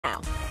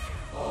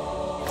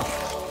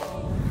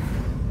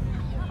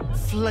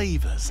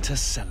flavours to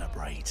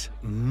celebrate.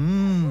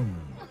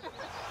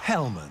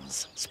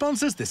 Hellmann's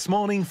sponsors This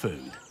Morning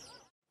Food.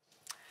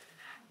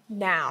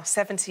 Now,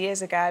 70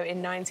 years ago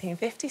in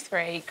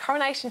 1953,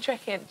 Coronation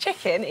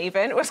Chicken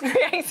even was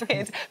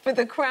created for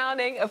the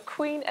crowning of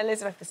Queen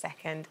Elizabeth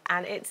II,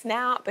 and it's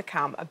now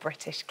become a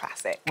British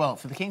classic. Well,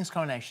 for the King's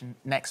coronation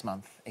next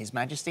month, His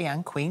Majesty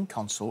and Queen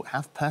Consort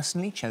have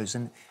personally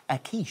chosen a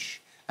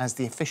quiche as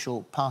the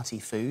official party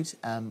food.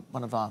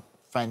 One of our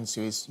friends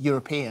who is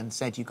European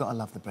said, you've got to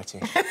love the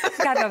British.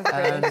 Gotta love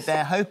the British.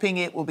 They're hoping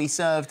it will be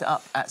served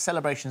up at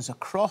celebrations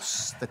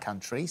across the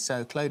country.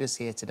 So Clodagh's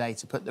here today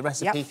to put the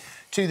recipe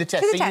to the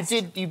test.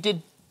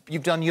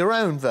 You've done your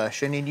own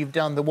version and you've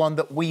done the one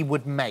that we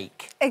would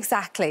make.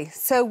 Exactly.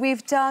 So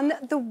we've done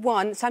the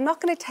one... So I'm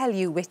not going to tell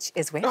you which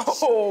is which.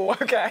 Oh,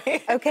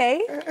 OK.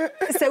 OK?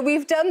 So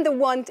we've done the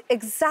one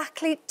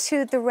exactly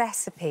to the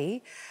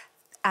recipe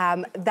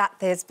that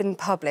has been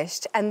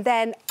published. And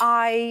then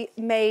I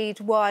made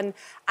one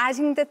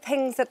adding the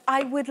things that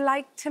I would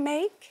like to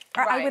make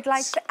or I would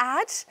like to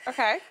add.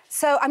 OK.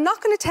 So I'm not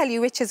going to tell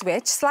you which is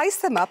which. Slice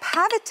them up,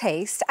 have a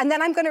taste, and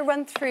then I'm going to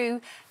run through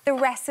the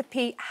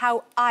recipe,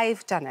 how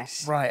I've done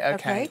it. Right,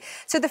 OK.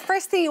 So the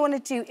first thing you want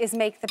to do is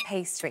make the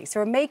pastry. So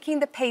we're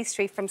making the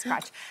pastry from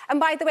scratch. And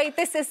by the way,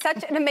 this is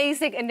such an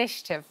amazing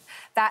initiative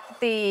that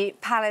the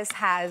Palace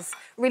has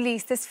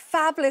released this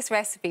fabulous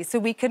recipe so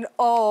we can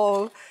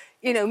all...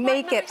 you know,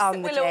 make it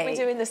on the day. We'll all be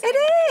doing the same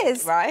It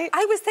is. Right?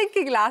 I was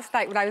thinking last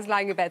night when I was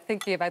lying in bed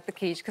thinking about the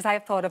quiche because I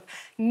have thought of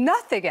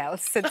nothing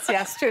else since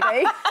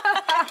yesterday.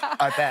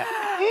 I bet.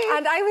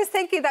 And I was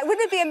thinking that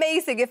wouldn't it be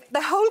amazing if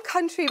the whole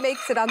country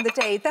makes it on the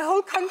day? The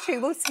whole country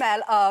will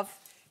smell of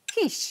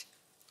quiche.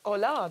 Or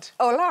lard.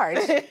 Or lard,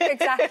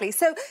 exactly.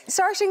 So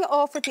starting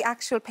off with the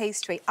actual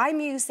pastry, I'm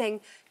using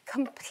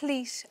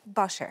complete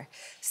butter.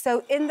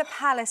 So in the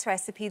Palace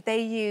recipe,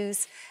 they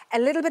use a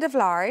little bit of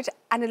lard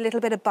and a little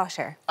bit of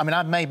butter. I mean,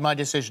 I've made my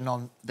decision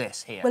on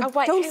this here. Well,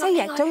 don't say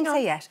yet, don't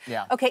say yet.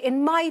 Yeah. OK,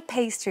 in my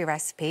pastry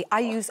recipe,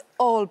 I use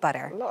all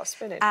butter. A lot of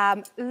spinach.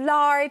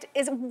 Lard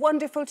is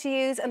wonderful to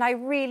use, and I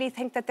really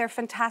think that they're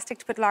fantastic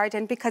to put lard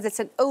in because it's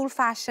an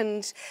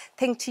old-fashioned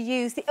thing to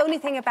use. The only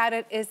thing about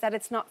it is that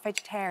it's not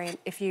vegetarian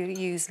if you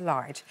use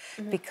lard,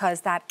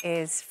 because that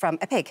is from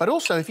a pig. But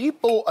also, if you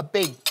bought a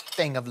big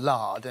thing of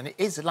lard, and it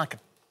is like a...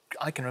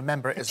 I can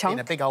remember it as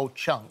being a big old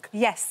chunk.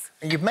 Yes.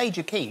 And you've made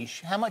your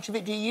quiche. How much of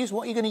it do you use?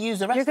 What are you going to use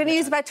the rest of it? You're going to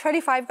use about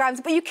 25 grams,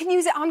 but you can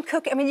use it on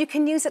cooking. I mean, you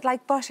can use it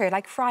like butter,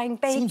 like frying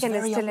bacon. Seems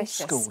very is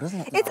delicious. old school,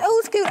 doesn't it? It's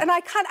old school, and I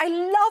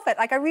love it.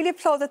 Like, I really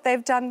applaud that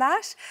they've done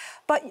that.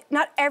 But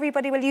not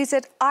everybody will use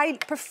it. I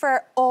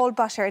prefer all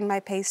butter in my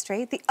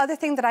pastry. The other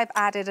thing that I've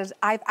added is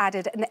I've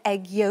added an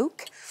egg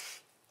yolk,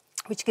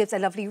 which gives a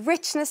lovely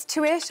richness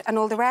to it and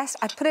all the rest.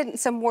 I put it in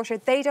some water.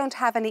 They don't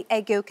have any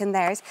egg yolk in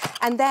theirs.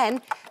 And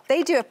then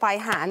they do it by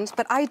hand,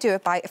 but I do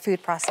it by a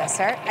food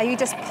processor. And you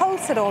just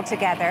pulse it all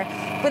together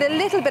with a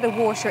little bit of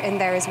water in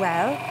there as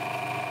well.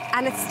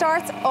 And it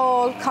starts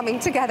all coming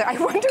together. I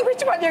wonder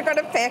which one you're going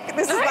to pick.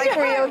 This is like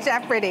real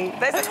Jeopardy.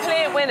 There's a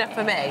clear winner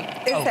for me.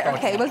 Is there?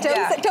 OK, well,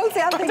 don't say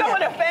anything I don't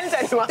want to offend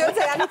anyone. Don't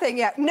say anything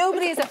yet.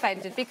 Nobody is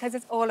offended because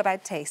it's all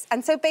about taste.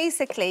 And so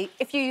basically,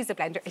 if you use a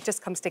blender, it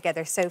just comes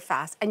together so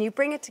fast. And you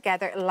bring it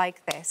together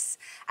like this.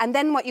 And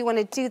then what you want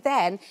to do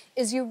then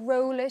is you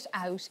roll it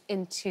out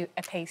into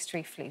a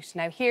pastry flute.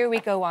 Now, here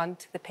we go on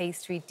to the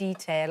pastry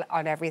detail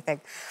on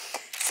everything.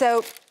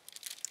 So...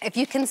 if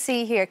you can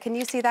see here, can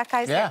you see that,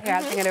 guys? Yeah. Here,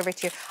 I'll bring it over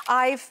to you.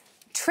 I've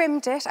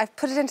trimmed it, I've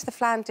put it into the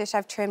flan dish,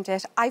 I've trimmed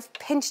it, I've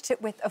pinched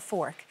it with a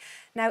fork.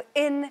 Now,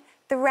 in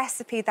the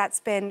recipe that's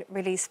been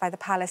released by the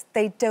Palace,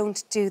 they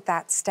don't do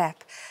that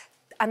step.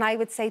 And I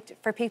would say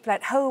for people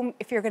at home,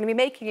 if you're going to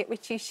be making it,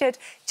 which you should,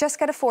 just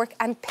get a fork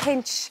and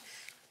pinch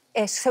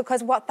it. So,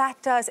 because what that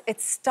does,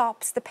 it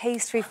stops the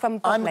pastry from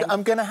bubbling.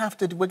 We're going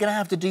to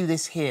have to do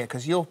this here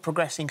because you're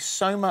progressing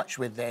so much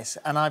with this,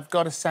 and I've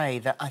got to say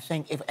that I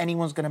think if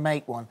anyone's going to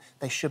make one,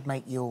 they should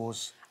make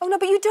yours. Oh no,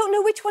 but you don't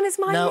know which one is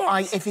mine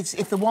yet.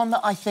 If the one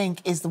that I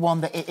think is the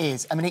one that it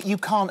is, I mean, you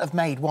can't have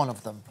made one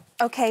of them.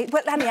 OK,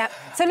 well, yeah.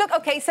 So look,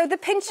 OK, so the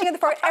pinching of the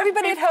fork,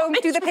 everybody at home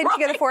do the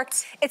pinching of the fork.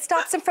 It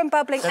stops them from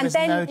bubbling, and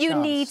then you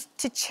need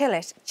to chill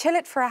it. Chill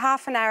it for a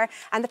half an hour,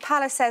 and the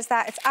Palace says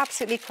that. It's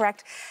absolutely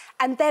correct.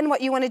 And then what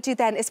you want to do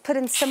then is put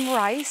in some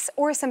rice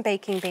or some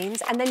baking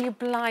beans, and then you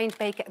blind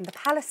bake it. And the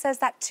Palace says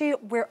that too.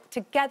 We're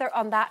together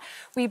on that.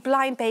 We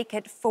blind bake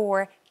it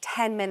for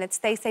 10 minutes.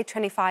 They say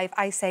 25,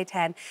 I say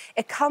 10.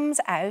 It comes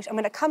out, and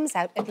when it comes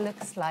out, it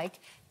looks like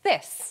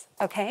this,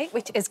 OK?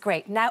 Which is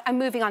great. Now I'm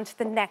moving on to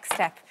the next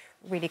step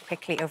really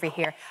quickly over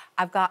here.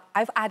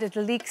 I've added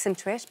leeks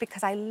into it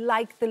because I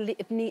like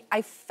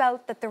I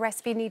felt that the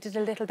recipe needed a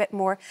little bit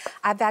more.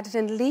 I've added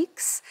in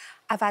leeks,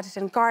 I've added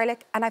in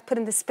garlic, and I put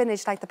in the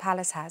spinach like the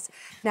Palace has.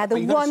 Now But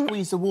you've got to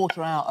squeeze the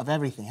water out of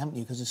everything, haven't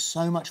you? Because there's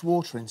so much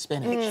water in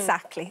spinach.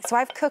 Exactly. So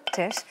I've cooked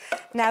it.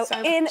 Now,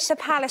 in the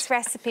Palace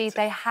recipe,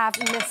 they have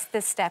missed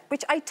this step,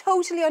 which I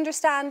totally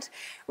understand,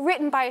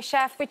 written by a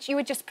chef, which you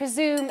would just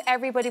presume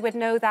everybody would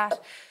know that.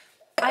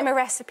 I'm a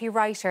recipe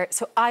writer,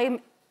 so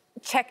I'm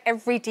check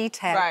every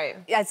detail, right,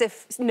 as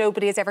if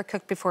nobody has ever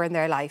cooked before in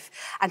their life.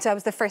 And so that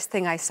was the first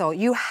thing I saw.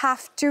 You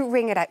have to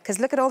wring it out, because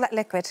look at all that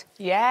liquid.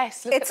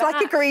 Yes, look it's at like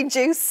that. a green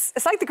juice.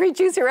 It's like the green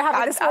juice you were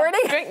having this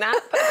morning. I'd drink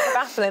that, put a bit of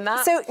apple in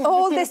that. So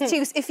all this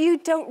juice, if you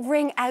don't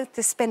wring out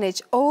the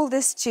spinach, all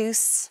this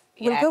juice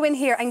will go in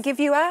here and give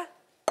you a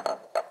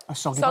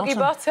soggy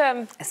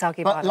bottom. A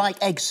soggy but bottom.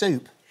 like egg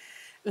soup.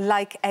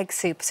 Like egg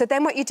soup. So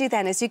then what you do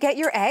then is you get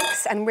your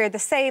eggs, and we're the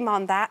same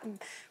on that.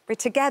 We're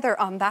together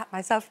on that,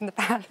 myself and the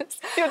palace.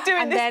 You're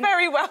doing and this then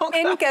very well.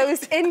 in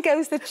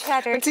goes the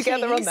cheddar cheese.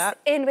 Together on that.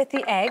 In with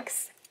the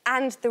eggs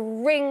and the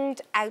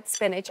wringed out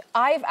spinach.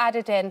 I've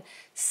added in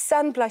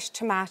sun-blushed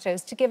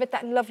tomatoes to give it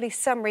that lovely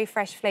summery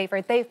fresh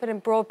flavour. They've put in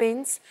broad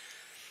beans.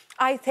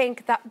 I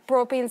think that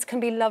broad beans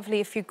can be lovely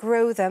if you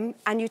grow them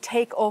and you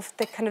take off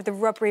the kind of the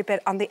rubbery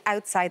bit on the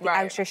outside, the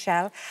outer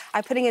shell.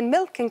 I'm putting in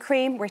milk and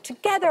cream. We're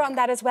together on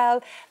that as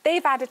well.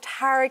 They've added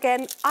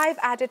tarragon. I've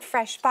added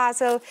fresh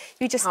basil.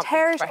 You just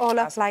tear it all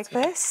up like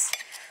this.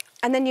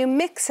 And then you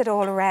mix it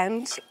all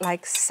around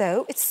like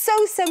so. It's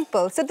so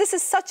simple. So this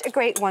is such a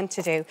great one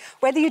to do,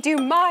 whether you do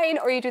mine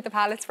or you do the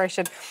palace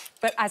version.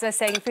 But as I was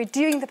saying, if you're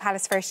doing the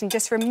palace version,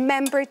 just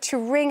remember to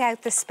wring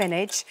out the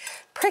spinach,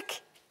 prick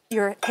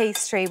your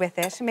pastry with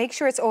it, make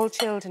sure it's all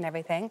chilled and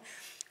everything.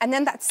 And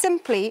then that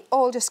simply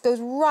all just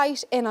goes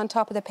right in on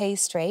top of the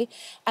pastry.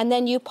 And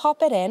then you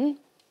pop it in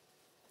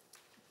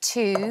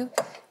to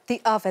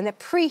the oven, the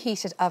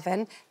preheated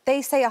oven.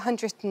 They say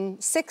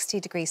 160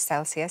 degrees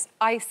Celsius.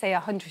 I say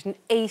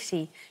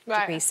 180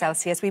 degrees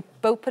Celsius. We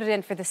both put it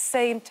in for the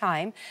same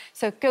time.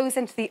 So it goes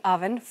into the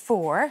oven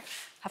for,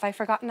 have I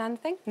forgotten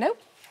anything? No.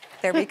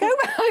 There we go.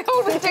 I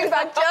always do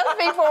that just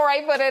before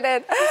I put it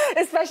in,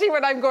 especially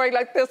when I'm going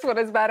like this one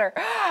is better,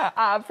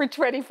 for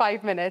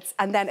 25 minutes.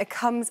 And then it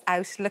comes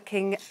out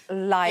looking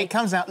like... It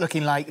comes out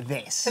looking like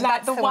this.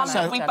 Like the one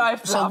that we both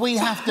love. So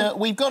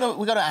we've got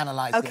to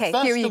analyse it. OK,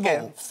 here you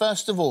go.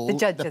 First of all,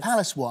 the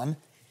palace one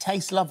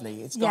tastes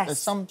lovely. It's got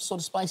some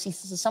sort of spicy,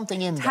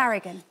 something in there.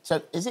 Tarragon.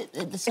 So is it?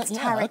 It's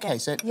tarragon. OK,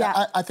 so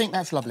I think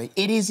that's lovely.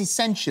 It is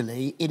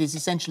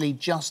essentially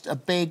just a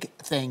big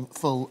thing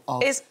full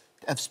of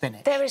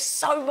spinach. There is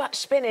so much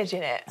spinach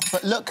in it.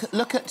 But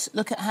look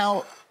at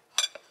how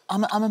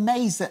I'm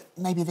amazed that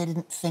maybe they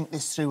didn't think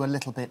this through a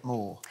little bit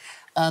more.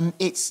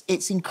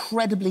 It's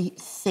incredibly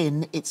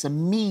thin. It's a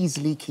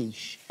measly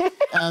quiche.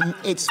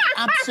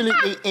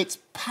 It's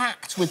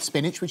packed with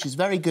spinach, which is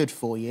very good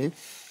for you.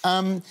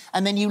 And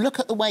then you look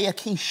at the way a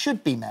quiche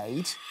should be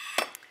made.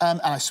 And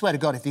I swear to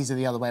God, if these are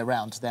the other way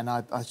around, then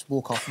I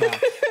walk off now.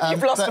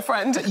 You've lost a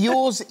friend.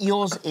 Yours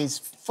is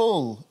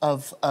full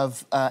of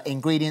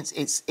ingredients.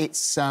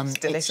 It's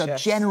a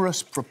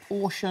generous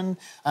proportion.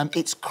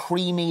 It's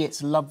creamy.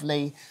 It's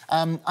lovely.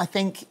 I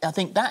think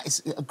that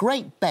is a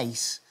great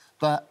base,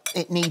 but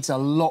it needs a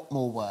lot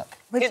more work.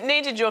 It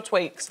needed your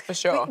tweaks, for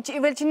sure.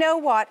 But you know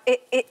what?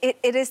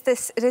 It is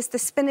the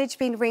spinach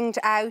being wringed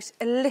out,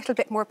 a little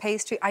bit more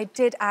pastry. I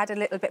did add a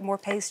little bit more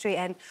pastry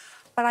in.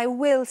 But I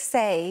will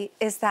say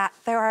is that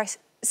there are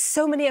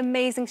so many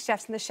amazing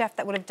chefs, and the chef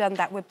that would have done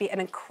that would be an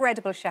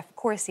incredible chef. Of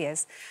course he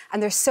is.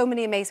 And there's so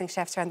many amazing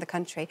chefs around the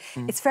country.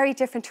 It's very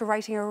different to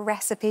writing a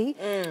recipe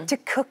to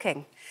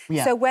cooking.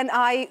 Yeah. So when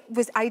I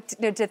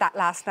did that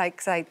last night,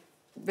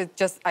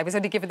 because I was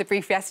only given the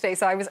brief yesterday,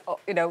 so I was,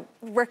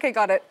 working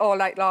on it all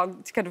night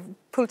long to kind of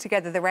pull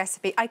together the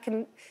recipe. I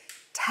can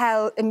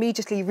tell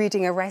immediately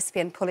reading a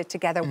recipe and pull it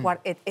together what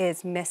it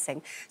is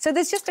missing. So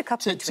there's just a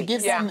couple of tweaks. To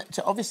give them,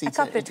 obviously, a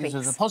couple of tweaks.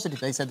 As a positive,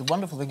 they said the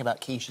wonderful thing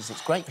about quiche is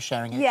it's great for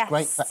sharing, it's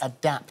great for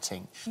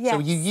adapting. So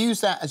you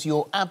use that as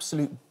your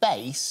absolute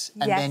base,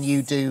 and then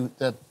you do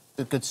the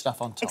good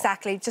stuff on top.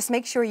 Exactly. Just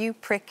make sure you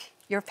prick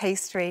your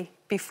pastry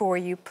before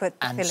you put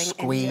the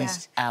filling in.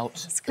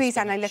 Squeeze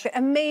out a little bit,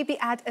 and maybe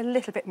add a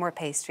little bit more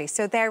pastry.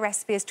 So their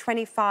recipe is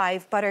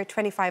 25 butter,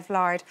 25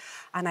 lard,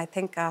 and I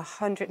think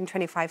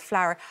 125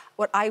 flour.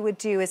 What I would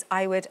do is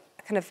I would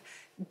kind of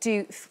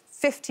do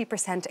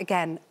 50%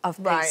 again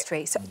of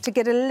pastry, so to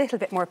get a little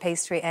bit more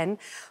pastry in.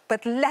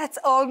 But let's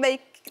all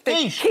make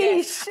the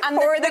quiche and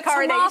for the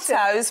coronation.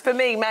 Tomatoes, for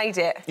me, made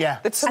it. Yeah.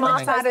 The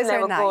tomatoes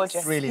are were nice.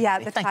 gorgeous. Really yeah,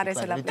 lovely. the tomatoes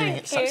are lovely. We're doing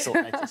it such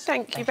short notice.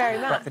 Thank you very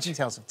much. For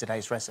details of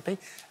today's recipe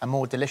and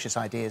more delicious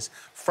ideas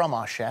from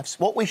our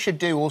chefs, what we should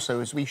do also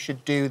is we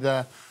should do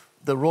the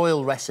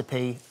royal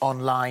recipe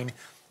online,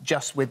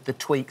 just with the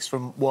tweaks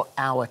from what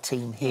our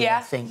team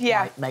here think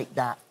might make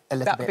that a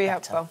little bit better.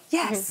 Helpful.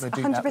 Yes, We'll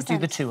do 100%. that. We'll do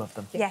the two of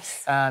them.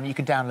 Yes. You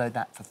can download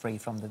that for free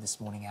from the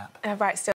This Morning app. Right, still.